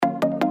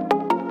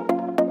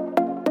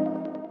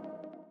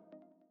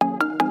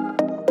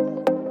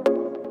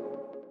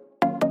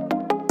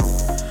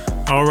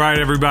All right,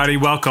 everybody,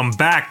 welcome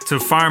back to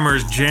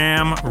Farmers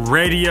Jam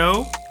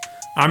Radio.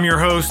 I'm your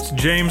host,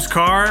 James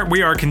Carr.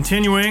 We are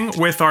continuing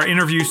with our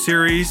interview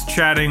series,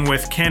 chatting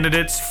with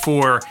candidates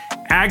for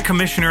Ag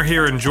Commissioner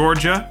here in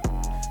Georgia.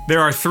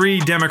 There are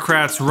 3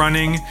 Democrats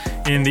running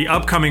in the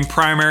upcoming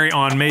primary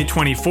on May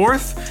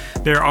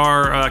 24th. There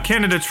are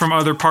candidates from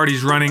other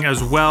parties running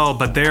as well,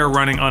 but they are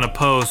running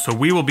unopposed, so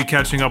we will be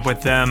catching up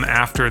with them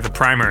after the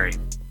primary.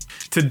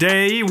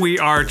 Today, we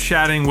are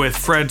chatting with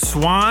Fred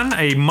Swann,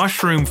 a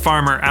mushroom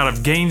farmer out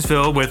of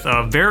Gainesville with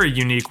a very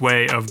unique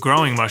way of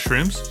growing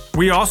mushrooms.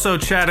 We also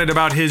chatted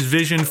about his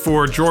vision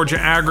for Georgia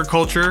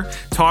agriculture,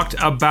 talked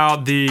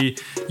about the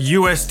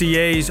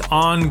USDA's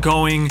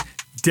ongoing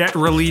debt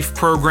relief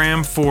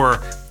program for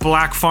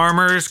black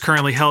farmers,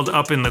 currently held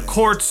up in the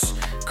courts,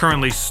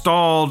 currently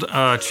stalled,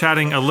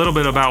 chatting a little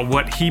bit about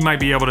what he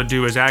might be able to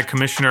do as Ag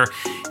Commissioner.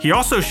 He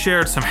also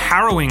shared some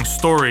harrowing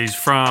stories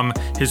from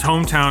his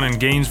hometown in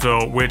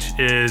Gainesville, which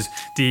is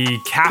the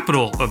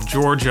capital of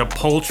Georgia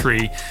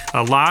poultry.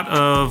 A lot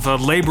of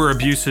labor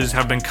abuses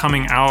have been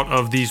coming out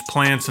of these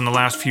plants in the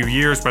last few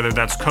years, whether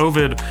that's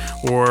COVID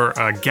or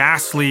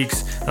gas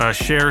leaks.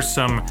 Shares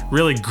some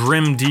really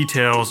grim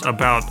details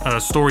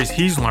about stories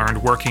he's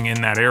learned working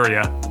in that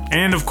area.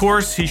 And of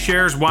course, he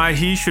shares why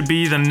he should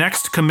be the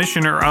next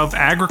Commissioner of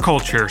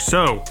Agriculture.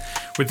 So,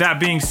 with that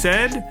being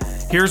said,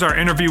 here's our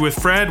interview with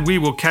Fred. We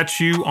will catch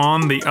you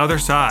on the other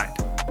side.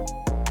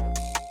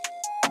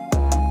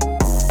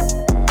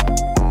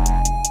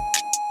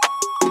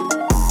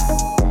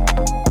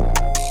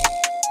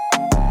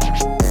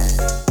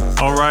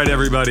 All right,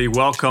 everybody,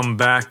 welcome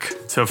back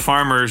to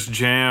Farmers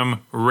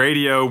Jam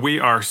Radio. We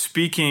are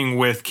speaking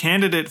with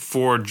candidate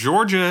for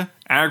Georgia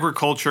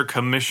Agriculture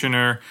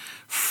Commissioner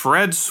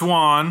Fred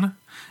Swann.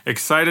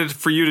 Excited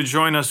for you to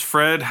join us,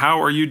 Fred.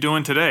 How are you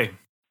doing today?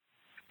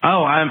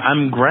 Oh,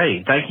 I'm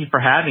great. Thank you for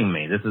having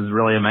me. This is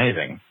really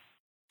amazing.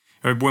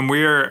 I'm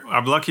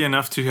lucky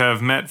enough to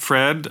have met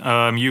Fred.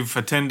 You've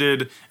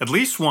attended at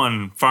least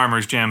one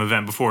Farmers Jam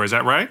event before. Is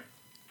that right?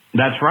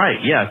 That's right.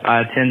 Yes,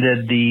 I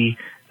attended the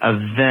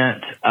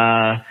event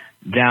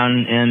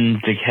down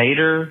in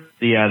Decatur.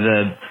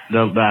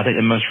 I think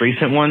the most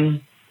recent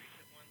one.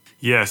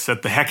 Yes,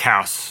 at the Heck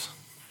House.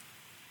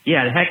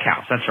 Yeah, the Heck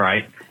House. That's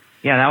right.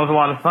 Yeah, that was a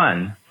lot of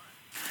fun.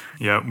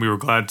 Yeah, we were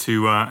glad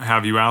to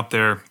have you out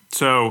there.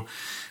 So,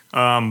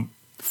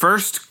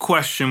 first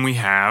question we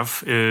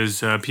have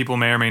is people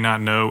may or may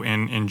not know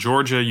in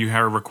Georgia, you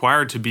are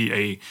required to be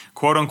a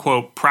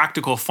quote-unquote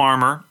practical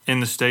farmer in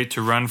the state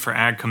to run for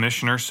Ag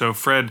Commissioner. So,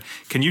 Fred,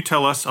 can you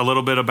tell us a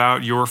little bit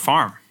about your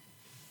farm?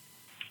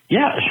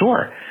 Yeah,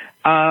 sure.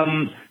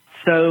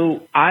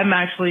 So I'm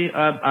actually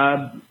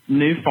a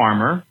new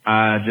farmer,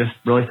 just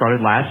really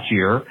started last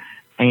year,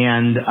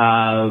 and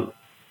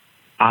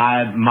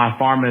my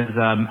farm is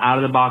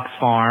out-of-the-box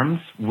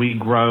farms. We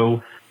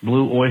grow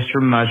blue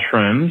oyster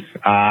mushrooms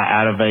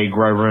out of a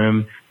grow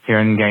room here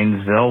in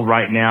Gainesville.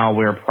 Right now,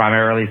 we're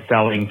primarily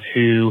selling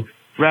to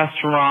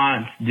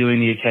restaurants,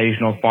 doing the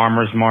occasional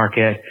farmer's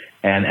market,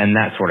 and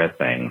that sort of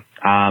thing.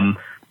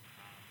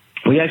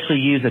 We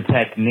actually use a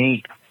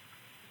technique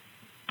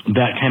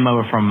that came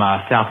over from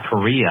South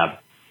Korea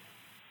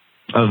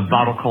of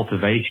bottle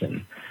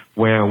cultivation,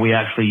 where we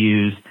actually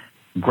use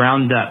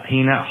ground up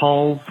peanut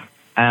hulls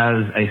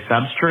as a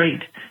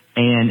substrate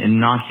and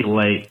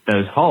inoculate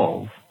those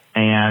hulls.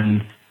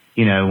 And,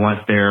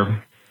 once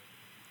they're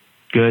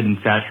good and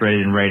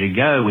saturated and ready to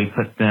go, we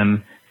put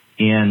them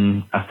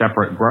in a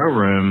separate grow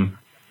room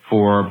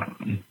for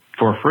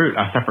fruit,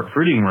 a separate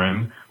fruiting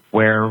room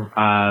where,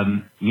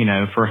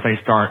 first they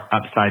start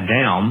upside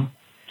down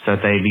so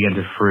that they begin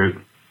to fruit,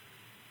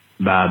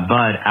 bud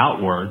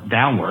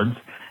downwards.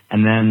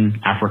 And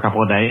then after a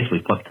couple of days,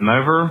 we flip them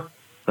over,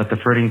 let the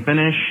fruiting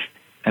finish,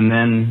 and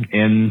then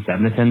in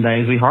 7 to 10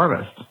 days, we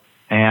harvest.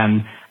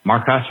 And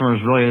our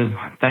customers really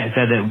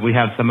said that we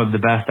have some of the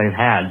best they've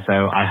had.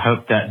 So I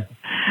hope that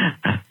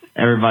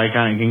everybody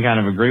can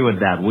agree with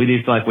that. We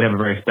do feel like we have a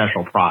very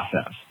special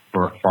process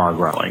for our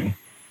growing.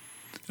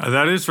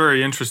 That is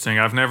very interesting.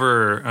 I've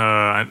never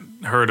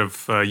heard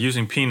of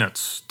using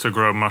peanuts to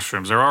grow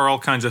mushrooms. There are all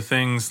kinds of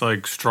things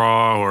like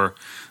straw or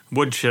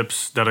wood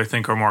chips that I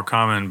think are more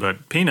common,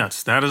 but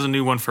peanuts, that is a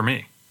new one for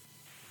me.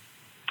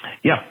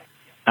 Yep.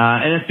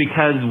 And it's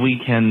because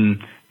we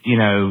can,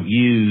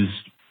 use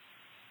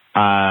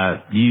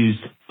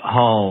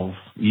hulls,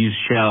 use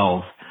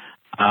shells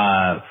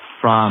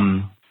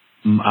from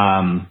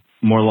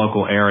more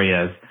local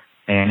areas,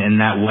 and in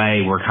that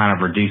way we're kind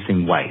of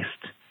reducing waste.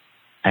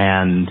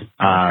 And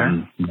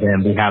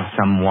then we have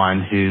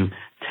someone who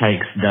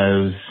takes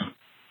the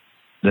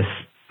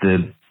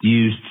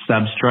used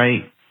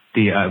substrate,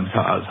 the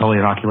wholly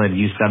inoculated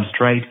used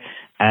substrate,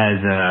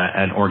 as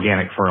an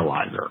organic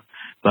fertilizer.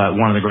 But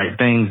one of the great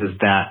things is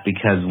that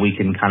because we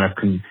can kind of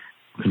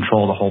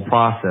control the whole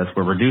process,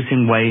 we're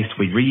reducing waste.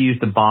 We reuse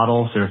the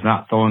bottle, so it's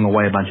not throwing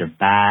away a bunch of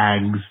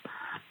bags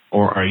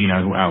or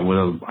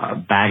with a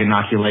bag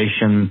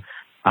inoculation.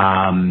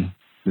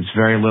 There's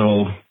very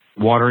little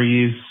water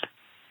use,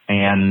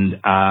 and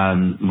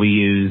we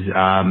use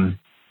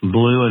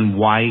blue and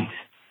white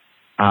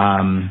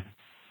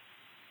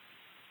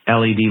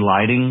LED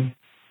lighting,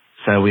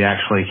 so we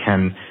actually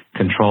can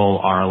control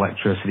our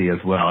electricity as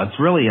well. It's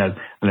really an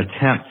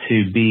attempt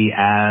to be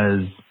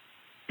as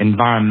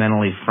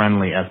environmentally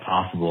friendly as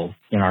possible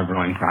in our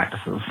growing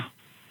practices.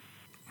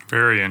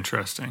 Very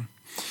interesting.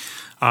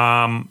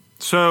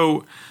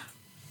 So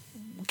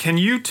can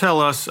you tell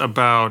us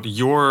about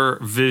your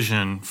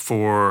vision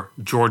for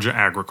Georgia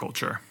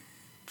agriculture?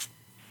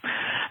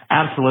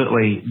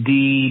 Absolutely.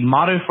 The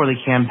motto for the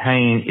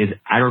campaign is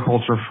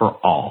agriculture for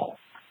all.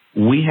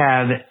 We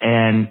have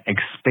an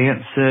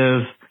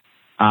expansive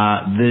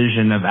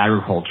vision of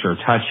agriculture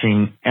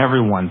touching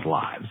everyone's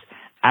lives.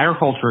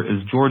 Agriculture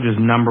is Georgia's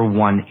number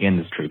one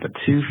industry, but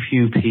too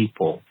few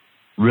people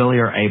really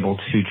are able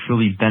to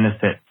truly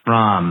benefit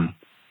from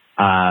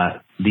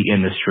the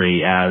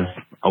industry as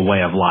a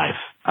way of life.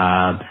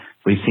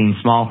 We've seen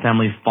small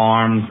family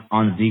farms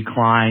on the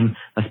decline,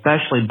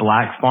 especially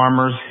black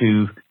farmers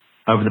who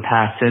over the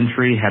past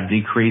century have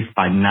decreased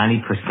by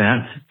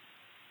 90%.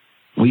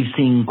 We've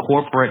seen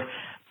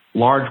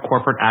large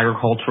corporate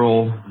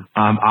agricultural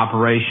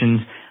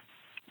operations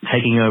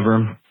taking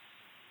over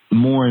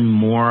more and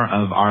more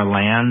of our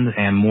land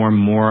and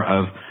more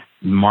of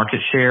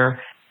market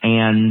share.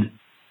 And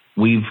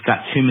we've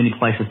got too many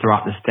places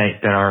throughout the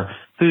state that are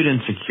food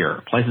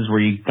insecure, places where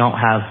you don't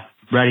have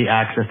ready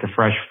access to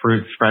fresh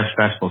fruits, fresh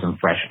vegetables, and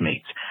fresh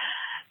meats.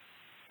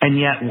 And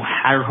yet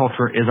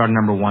agriculture is our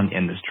number one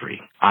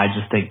industry. I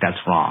just think that's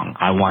wrong.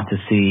 I want to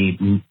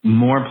see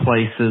more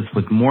places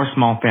with more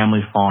small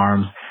family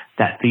farms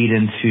that feed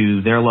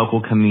into their local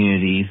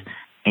communities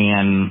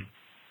and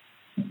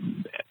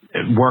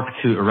work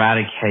to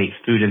eradicate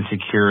food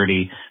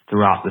insecurity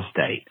throughout the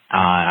state.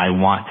 I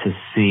want to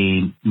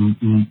see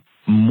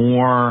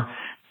more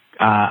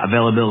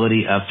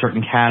availability of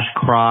certain cash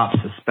crops,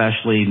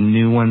 especially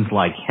new ones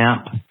like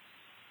hemp,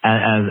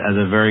 as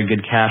a very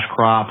good cash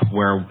crop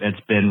where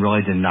it's been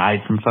really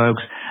denied from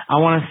folks. I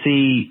want to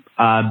see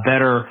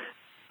better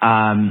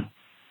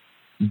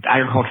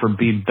agriculture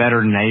be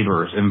better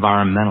neighbors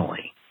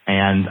environmentally.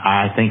 And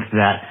I think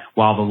that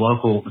while the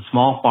local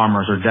small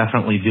farmers are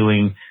definitely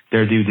doing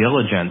their due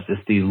diligence,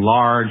 it's the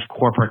large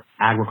corporate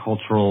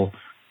agricultural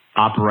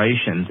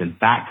operations and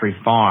factory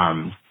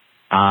farms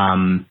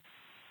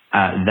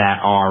that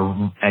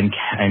are, and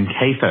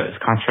CAFOs,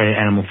 concentrated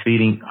animal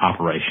feeding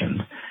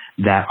operations,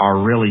 that are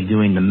really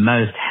doing the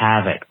most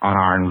havoc on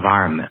our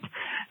environment.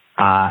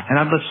 And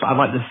I'd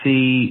like to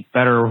see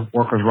better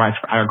workers' rights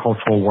for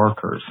agricultural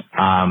workers,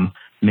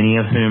 many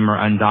of whom are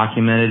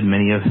undocumented,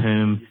 many of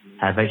whom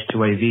have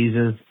H-2A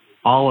visas,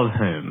 all of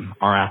whom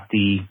are at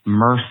the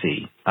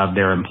mercy of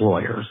their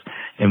employers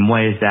in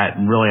ways that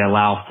really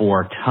allow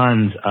for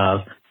tons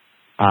of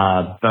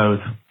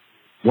both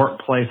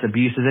workplace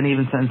abuses and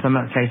even in some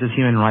cases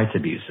human rights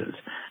abuses.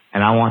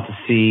 And I want to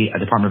see a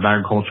Department of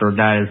Agriculture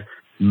that is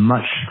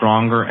much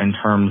stronger in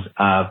terms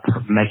of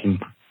making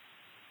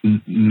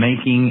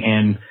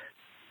and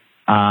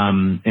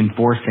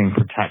enforcing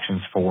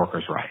protections for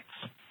workers' rights.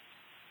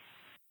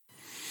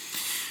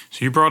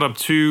 So you brought up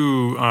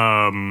two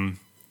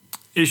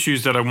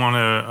issues that I want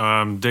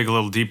to dig a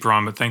little deeper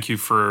on, but thank you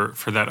for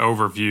that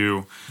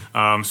overview.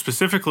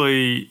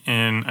 Specifically,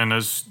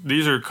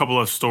 these are a couple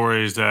of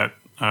stories that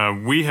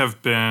we have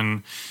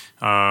been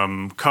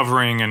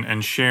covering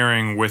and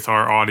sharing with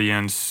our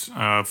audience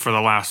for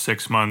the last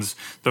 6 months.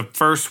 The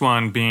first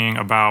one being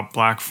about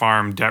black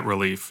farm debt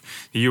relief.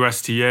 The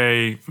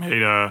USDA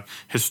made a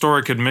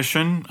historic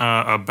admission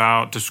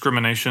about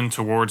discrimination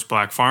towards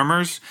black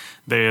farmers.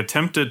 They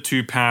attempted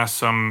to pass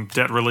some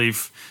debt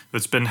relief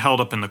that's been held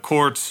up in the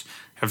courts,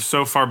 have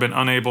so far been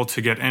unable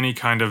to get any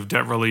kind of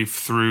debt relief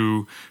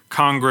through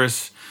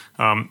Congress.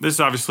 This is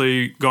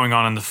obviously going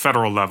on the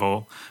federal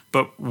level,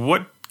 but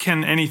what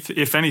can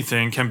if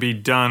anything, can be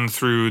done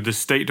through the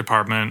State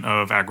Department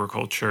of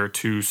Agriculture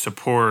to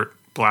support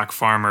black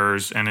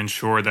farmers and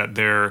ensure that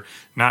they're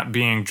not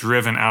being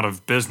driven out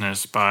of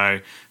business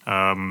by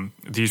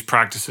these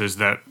practices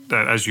that,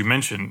 as you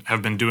mentioned,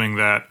 have been doing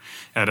that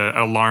at an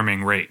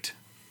alarming rate?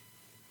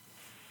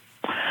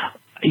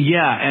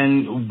 Yeah,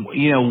 and,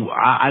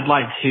 I'd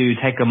like to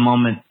take a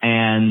moment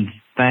and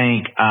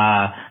thank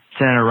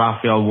Senator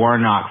Raphael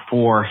Warnock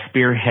for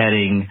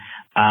spearheading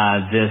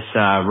this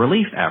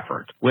relief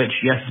effort, which,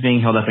 yes, is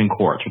being held up in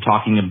courts. We're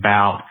talking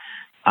about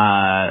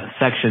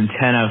Section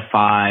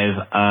 1005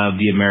 of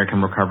the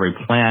American Recovery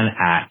Plan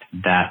Act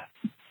that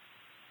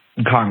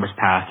Congress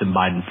passed and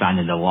Biden signed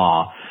into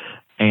law.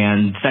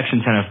 And Section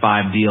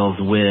 1005 deals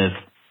with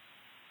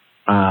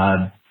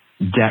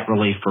debt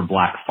relief for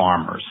black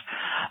farmers.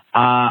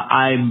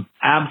 I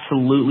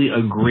absolutely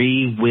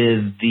agree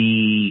with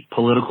the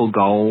political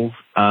goals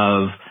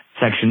of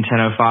Section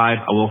 1005.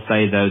 I will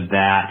say, though,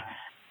 that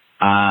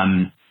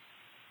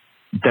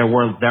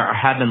there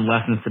have been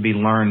lessons to be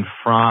learned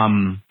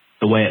from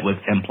the way it was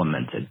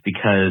implemented,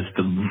 because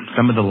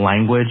some of the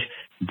language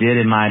did,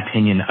 in my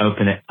opinion,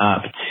 open it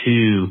up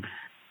to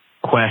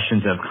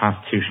questions of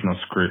constitutional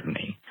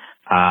scrutiny.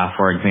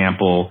 For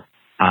example,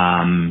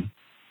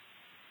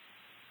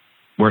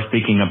 we're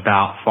speaking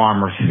about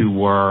farmers who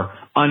were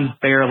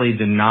unfairly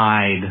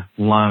denied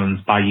loans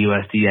by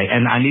USDA.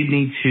 And I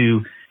need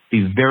to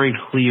be very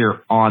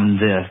clear on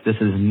this. This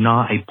is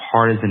not a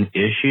partisan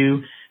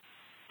issue.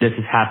 This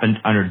has happened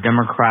under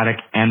Democratic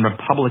and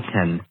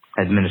Republican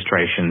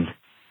administrations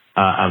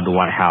of the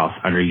White House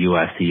under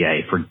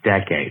USDA for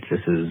decades.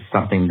 This is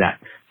something that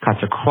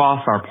cuts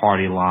across our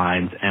party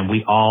lines, and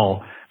we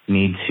all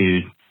need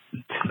to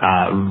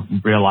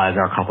realize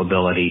our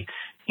culpability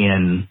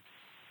in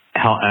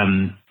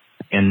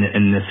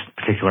this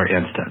particular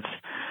instance.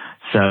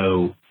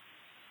 So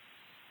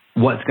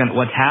what's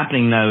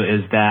happening though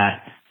is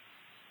that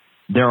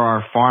there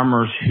are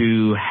farmers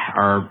who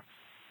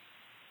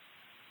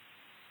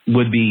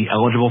would be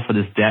eligible for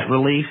this debt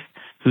relief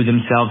who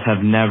themselves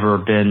have never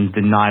been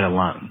denied a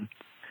loan.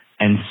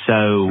 And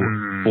so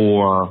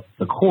for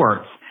the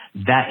courts,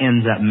 that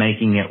ends up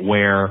making it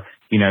where,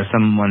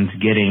 someone's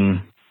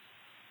getting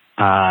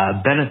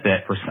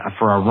benefit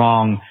for a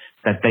wrong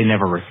that they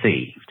never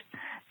received.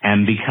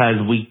 And because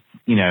we,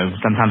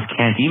 sometimes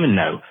can't even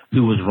know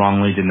who was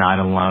wrongly denied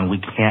a loan, we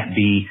can't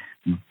be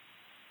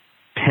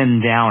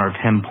pinned down or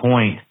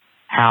pinpoint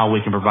how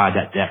we can provide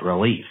that debt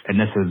relief. And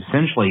this is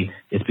essentially,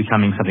 it's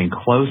becoming something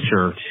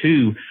closer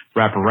to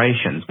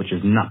reparations, but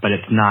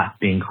it's not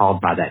being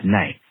called by that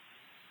name.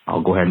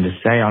 I'll go ahead and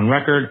just say on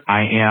record,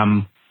 I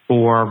am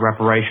for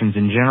reparations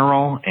in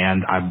general,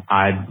 and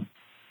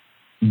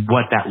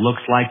what that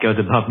looks like goes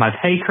above my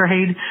pay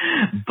grade,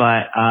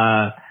 but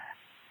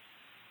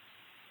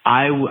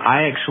I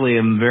actually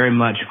am very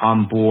much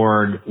on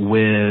board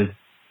with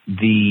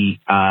the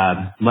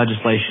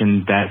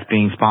legislation that's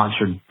being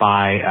sponsored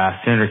by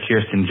Senator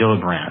Kirsten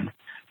Gillibrand,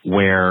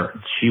 where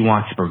she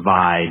wants to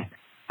provide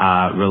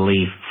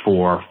relief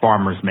for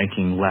farmers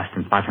making less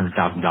than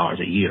 $500,000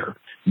 a year.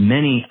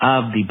 Many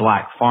of the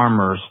black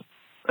farmers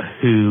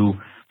who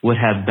would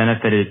have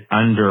benefited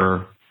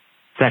under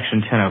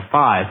Section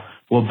 1005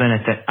 will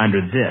benefit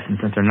under this, and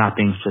since they're not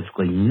being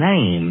specifically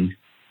named,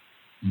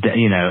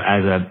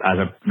 as a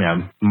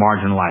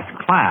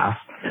marginalized class,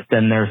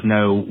 then there's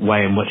no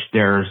way in which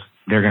they're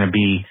going to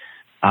be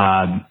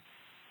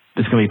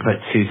it's going to be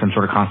put to some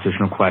sort of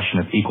constitutional question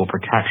of equal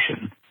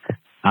protection.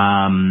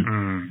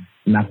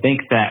 And I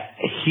think that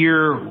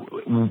here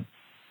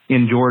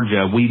in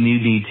Georgia, we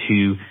need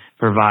to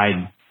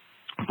provide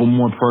for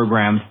more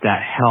programs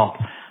that help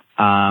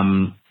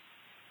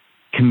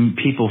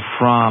people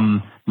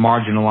from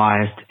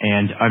marginalized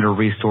and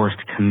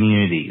under-resourced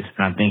communities.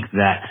 And I think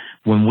that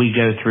when we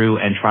go through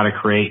and try to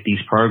create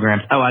these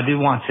programs, I do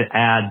want to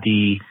add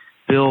the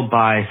bill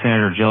by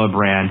Senator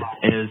Gillibrand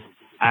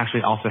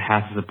actually also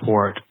has the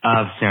support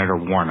of Senator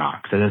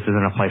Warnock. So this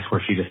isn't a place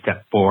where she just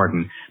stepped forward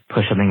and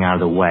pushed something out of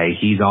the way.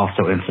 He's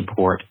also in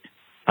support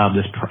of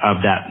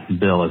that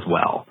bill as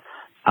well.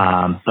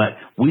 But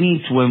we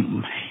need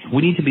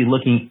to be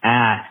looking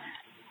at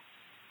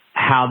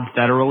how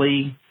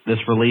federally this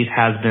relief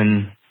has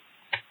been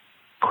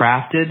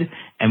crafted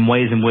and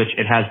ways in which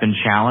it has been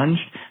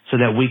challenged so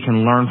that we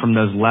can learn from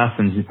those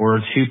lessons in order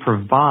to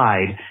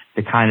provide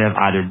the kind of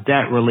either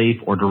debt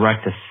relief or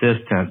direct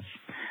assistance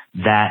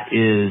that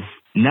is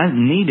not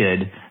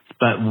needed,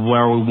 but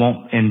where we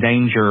won't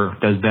endanger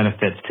those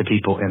benefits to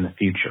people in the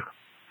future.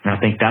 And I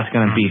think that's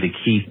going to be the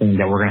key thing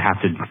that we're going to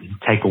have to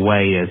take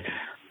away is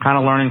kind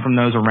of learning from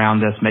those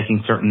around us,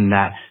 making certain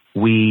that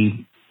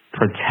we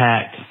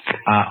protect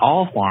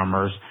all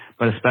farmers,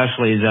 but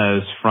especially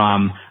those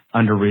from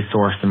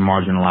under-resourced and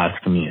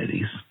marginalized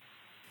communities.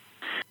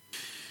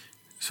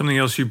 Something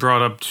else you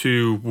brought up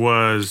too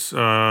was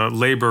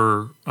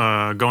labor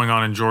going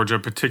on in Georgia,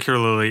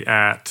 particularly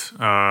at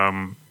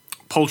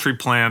poultry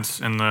plants.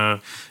 In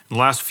the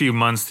last few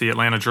months, the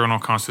Atlanta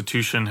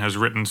Journal-Constitution has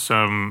written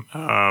some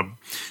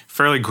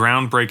fairly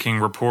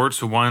groundbreaking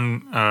reports,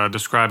 one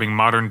describing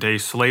modern-day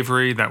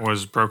slavery that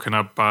was broken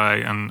up by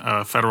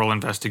a federal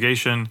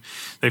investigation.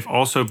 They've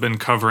also been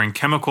covering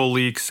chemical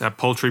leaks at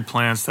poultry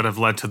plants that have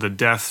led to the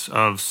deaths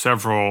of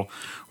several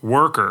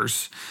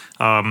workers.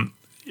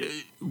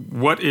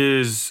 What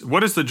is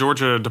the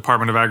Georgia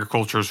Department of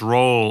Agriculture's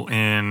role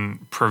in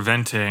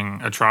preventing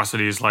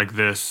atrocities like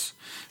this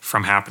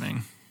from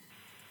happening?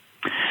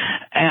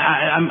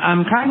 And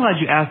I'm kind of glad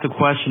you asked the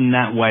question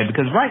that way,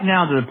 because right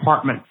now the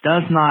department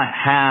does not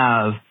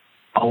have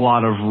a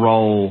lot of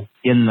role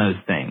in those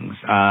things.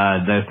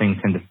 Those things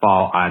tend to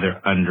fall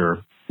either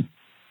under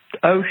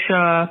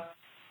OSHA,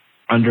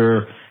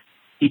 under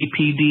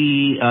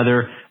EPD,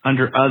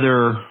 under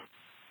other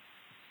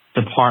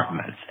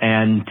departments.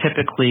 And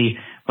typically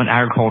when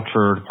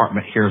agriculture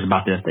department hears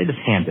about this, they just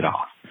hand it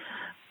off.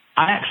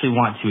 I actually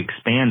want to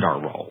expand our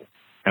role.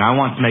 And I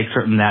want to make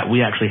certain that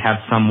we actually have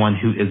someone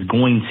who is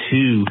going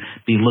to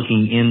be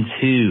looking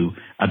into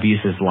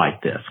abuses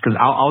like this. Because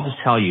I'll just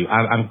tell you,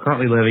 I'm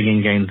currently living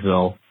in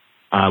Gainesville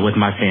with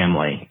my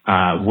family,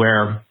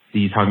 where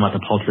you talking about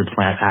the poultry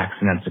plant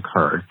accidents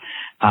occurred.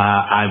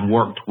 I've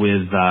worked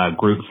with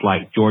groups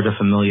like Georgia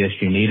Familias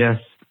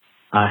Unidas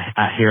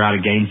here out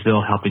of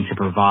Gainesville, helping to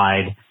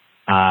provide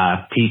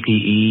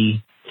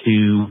PPE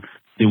to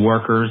the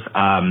workers.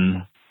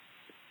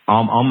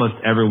 almost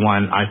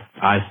everyone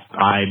I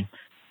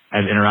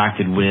have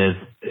interacted with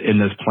in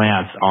those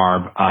plants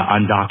are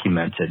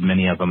undocumented.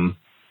 Many of them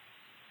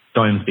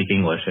don't even speak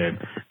English. They're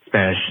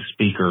Spanish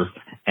speakers,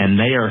 and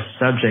they are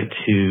subject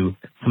to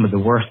some of the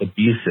worst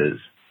abuses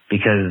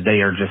because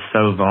they are just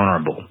so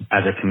vulnerable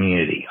as a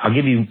community. I'll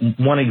give you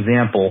one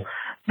example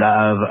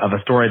of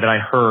a story that I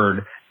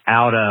heard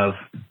out of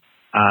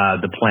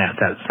the plant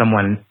that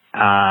someone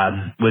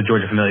with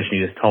Georgia Familiation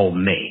News told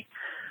me.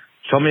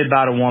 She told me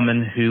about a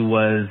woman who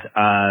was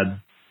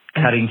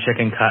cutting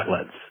chicken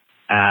cutlets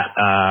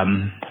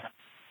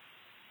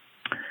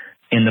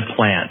in the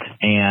plant,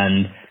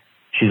 and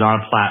she's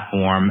on a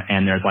platform,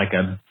 and there's like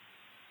a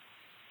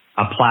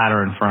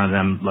platter in front of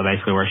them,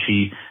 basically where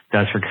she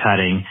does her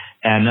cutting,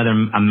 and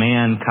a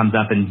man comes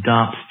up and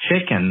dumps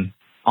chicken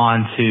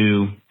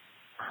onto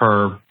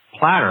her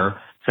platter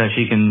so that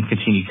she can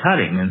continue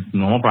cutting. And it's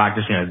normal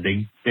practice,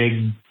 big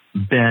bin,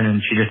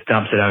 and she just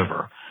dumps it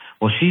over.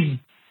 Well, she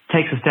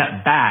takes a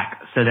step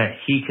back so that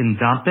he can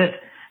dump it,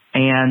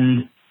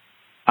 and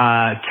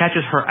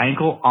catches her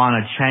ankle on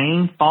a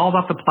chain, falls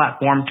off the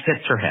platform,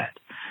 hits her head.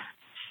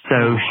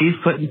 So she's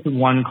put into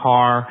one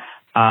car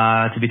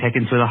to be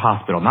taken to the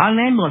hospital. Not an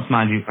ambulance,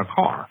 mind you, a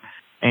car.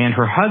 And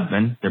her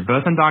husband, they're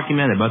both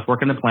undocumented, they both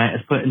work in the plant,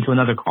 is put into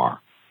another car.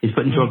 He's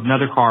put into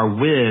another car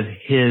with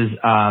his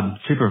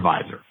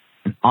supervisor.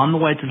 And on the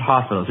way to the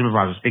hospital, the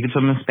supervisor speaking to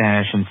him in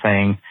Spanish and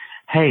saying,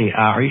 "Hey,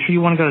 are you sure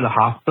you want to go to the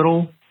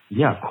hospital?"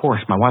 "Yeah, of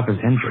course. My wife is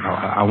injured.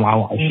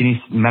 She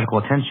needs medical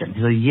attention."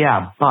 He said,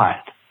 "Yeah,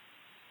 but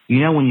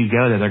when you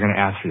go there, they're going to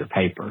ask for your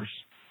papers.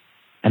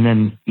 And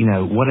then,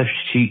 what if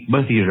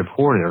both of you are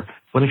deported, or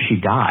what if she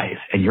dies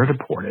and you're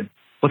deported?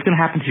 What's going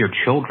to happen to your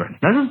children?"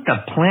 This is the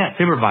plant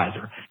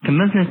supervisor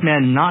convincing this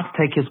man not to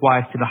take his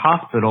wife to the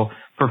hospital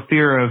for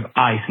fear of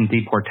ICE and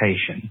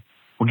deportation.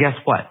 Well, guess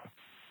what?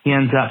 He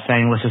ends up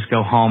saying, "Let's just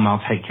go home.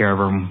 I'll take care of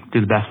her and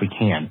do the best we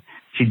can."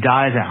 She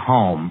dies at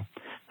home.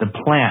 The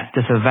plant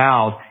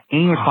disavows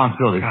any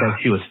responsibility. Says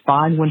she was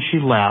fine when she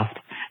left,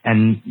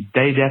 and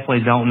they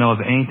definitely don't know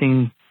of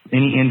any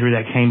injury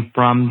that came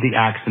from the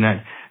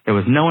accident. There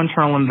was no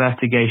internal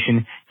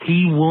investigation.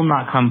 He will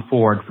not come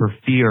forward for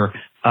fear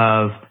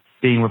of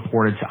being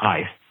reported to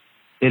ICE.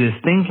 It is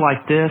things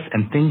like this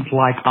and things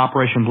like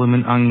Operation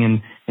Bloomin'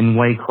 Onion in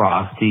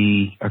Waycross,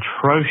 the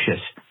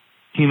atrocious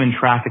human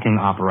trafficking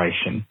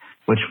operation,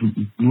 which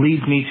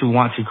leads me to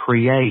want to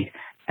create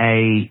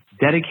a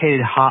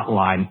dedicated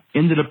hotline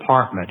in the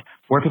department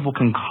where people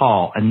can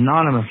call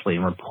anonymously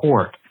and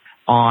report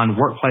on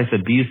workplace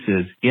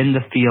abuses in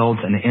the fields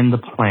and in the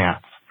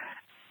plants.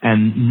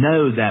 And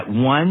know that,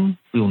 one,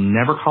 we will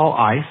never call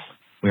ICE.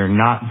 We are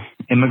not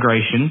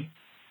immigration.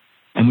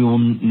 And we will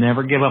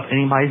never give up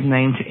anybody's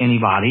name to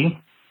anybody,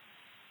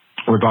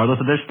 regardless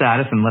of their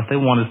status, unless they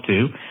want us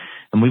to.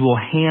 And we will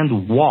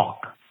hand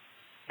walk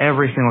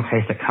every single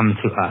case that comes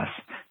to us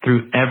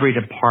through every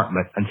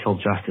department until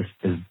justice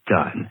is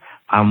done.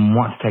 I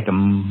want to take a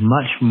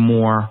much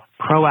more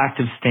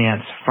proactive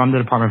stance from the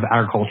Department of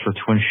Agriculture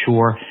to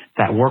ensure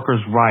that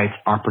workers' rights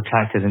are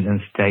protected in the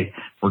state,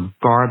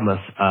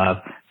 regardless of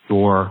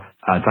your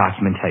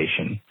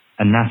documentation.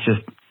 And that's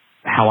just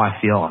how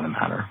I feel on the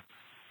matter.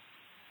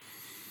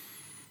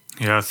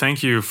 Yeah,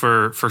 thank you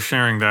for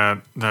sharing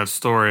that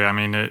story. I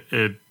mean,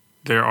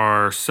 there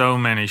are so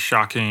many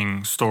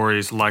shocking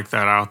stories like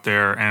that out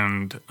there,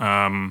 and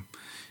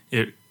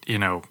it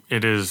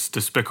is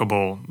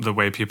despicable the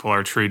way people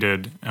are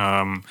treated.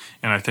 And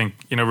I think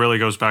really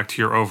goes back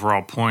to your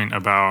overall point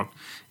about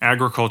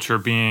agriculture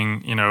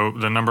being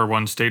the number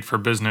one state for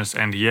business,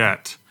 and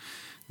yet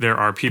there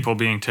are people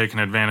being taken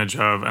advantage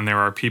of, and there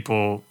are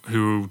people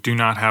who do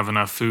not have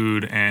enough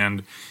food,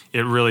 and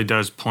it really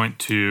does point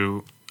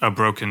to a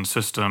broken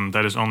system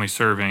that is only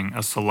serving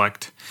a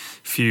select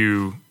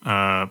few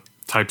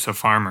types of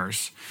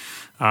farmers.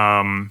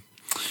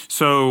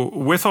 So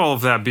with all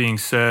of that being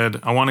said,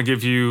 I want to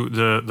give you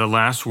the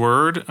last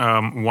word.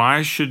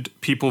 Why should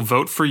people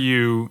vote for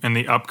you in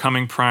the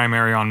upcoming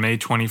primary on May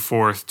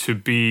 24th to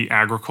be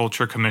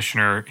Agriculture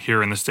Commissioner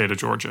here in the state of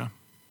Georgia?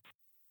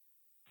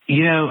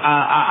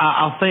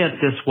 I'll say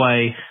it this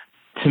way.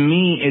 To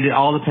me, it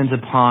all depends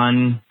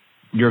upon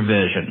your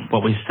vision,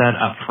 what we said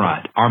up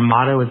front. Our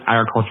motto is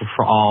agriculture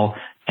for all,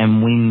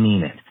 and we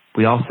mean it.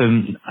 We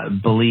also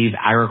believe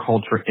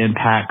agriculture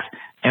impacts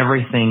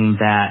everything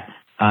that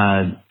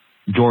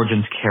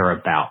Georgians care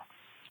about.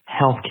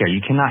 Healthcare.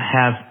 You cannot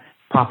have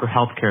proper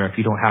healthcare if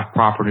you don't have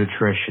proper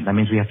nutrition. That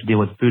means we have to deal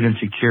with food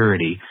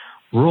insecurity.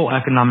 Rural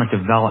economic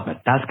development.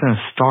 That's going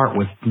to start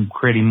with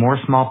creating more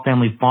small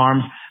family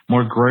farms,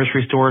 more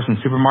grocery stores and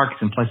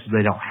supermarkets in places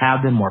they don't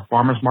have them, more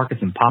farmers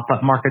markets and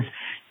pop-up markets,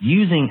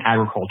 using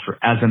agriculture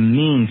as a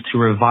means to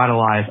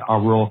revitalize our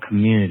rural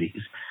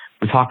communities.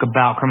 We talk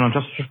about criminal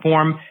justice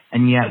reform,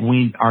 and yet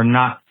we are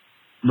not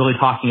really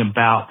talking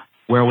about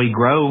where we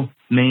grow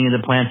many of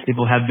the plants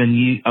people have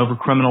been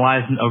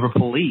over-criminalized and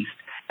over-policed,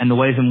 and the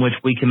ways in which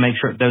we can make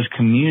sure that those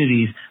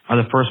communities are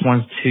the first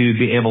ones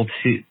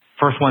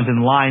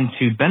in line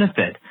to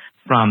benefit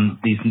from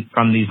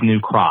these new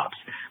crops.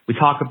 We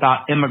talk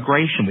about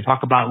immigration. We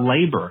talk about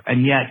labor.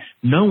 And yet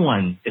no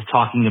one is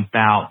talking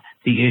about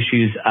the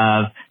issues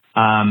of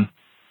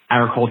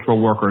agricultural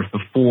workers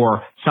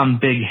before some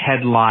big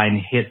headline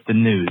hits the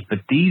news. But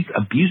these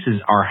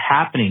abuses are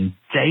happening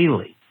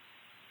daily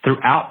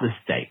throughout the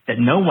state that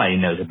nobody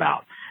knows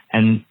about.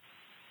 And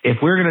if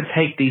we're going to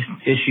take these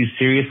issues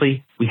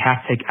seriously, we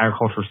have to take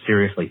agriculture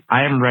seriously.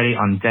 I am ready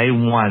on day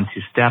one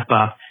to step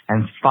up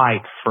and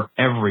fight for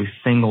every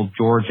single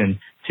Georgian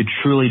to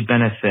truly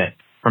benefit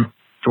from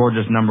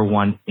Georgia's number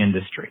one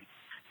industry.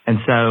 And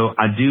so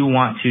I do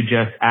want to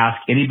just ask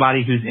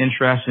anybody who's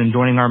interested in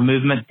joining our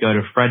movement, go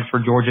to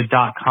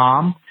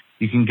fredforgeorgia.com.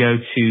 You can go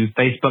to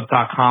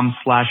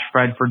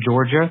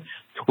facebook.com/FredForGeorgia,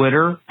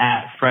 Twitter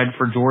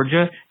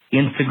 @FredForGeorgia,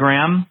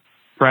 Instagram,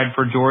 Fred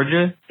for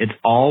Georgia. It's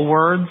all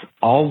words,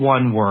 all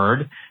one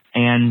word.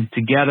 And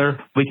together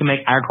we can make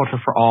agriculture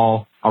for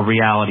all a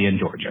reality in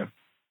Georgia.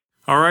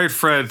 All right,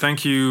 Fred,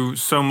 thank you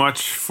so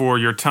much for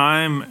your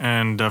time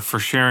and for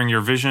sharing your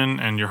vision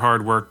and your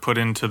hard work put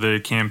into the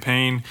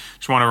campaign.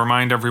 Just want to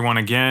remind everyone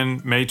again,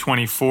 May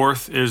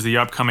 24th is the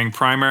upcoming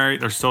primary.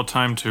 There's still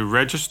time to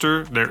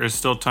register. There is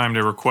still time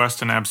to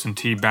request an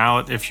absentee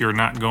ballot if you're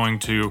not going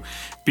to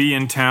be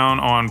in town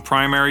on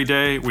primary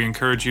day. We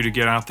encourage you to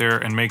get out there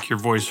and make your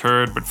voice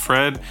heard. But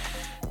Fred,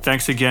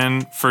 thanks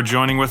again for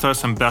joining with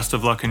us and best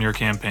of luck in your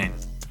campaign.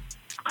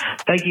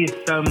 Thank you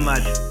so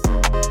much.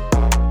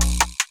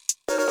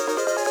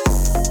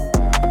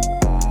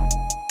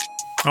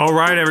 All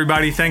right,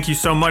 everybody. Thank you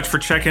so much for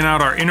checking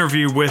out our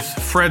interview with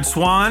Fred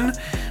Swann.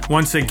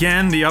 Once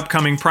again, the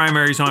upcoming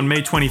primaries on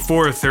May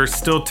 24th. There's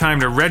still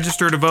time to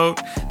register to vote.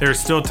 There's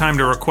still time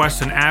to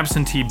request an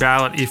absentee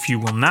ballot if you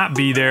will not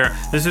be there.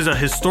 This is a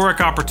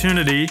historic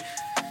opportunity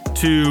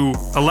to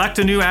elect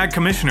a new ag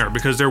commissioner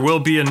because there will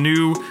be a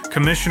new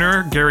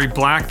commissioner. Gary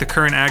Black, the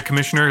current ag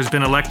commissioner, has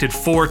been elected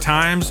 4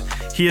 times.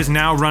 He is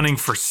now running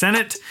for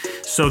Senate.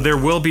 So there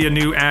will be a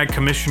new ag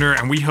commissioner,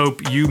 and we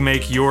hope you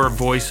make your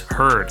voice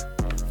heard.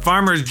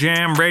 Farmers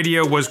Jam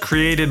Radio was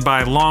created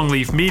by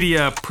Longleaf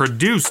Media,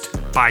 produced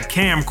by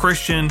Cam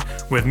Christian,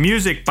 with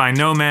music by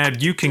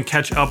Nomad. You can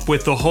catch up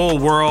with the whole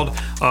world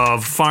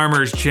of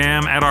Farmers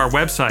Jam at our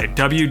website,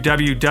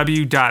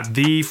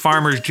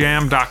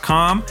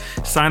 www.thefarmersjam.com.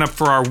 Sign up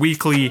for our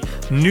weekly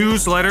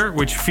newsletter,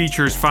 which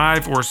features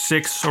 5 or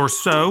 6 or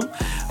so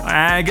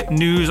ag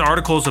news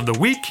articles of the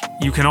week.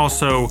 You can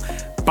also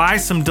buy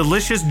some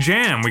delicious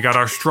jam. We got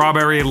our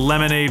strawberry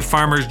lemonade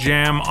Farmers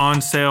Jam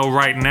on sale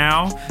right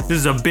now. This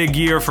is a big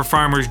year for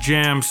Farmers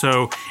Jam,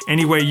 so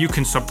any way you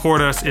can support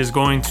us is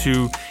going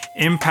to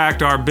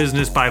impact our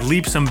business by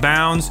leaps and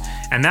bounds,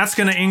 and that's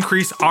going to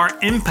increase our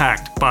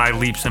impact by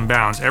leaps and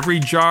bounds. Every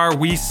jar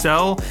we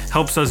sell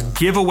helps us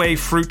give away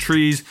fruit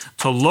trees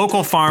to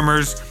local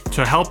farmers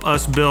to help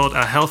us build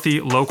a healthy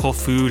local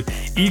food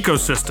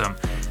ecosystem.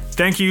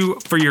 Thank you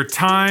for your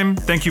time.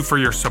 Thank you for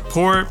your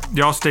support.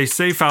 Y'all stay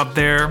safe out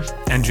there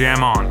and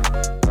jam on.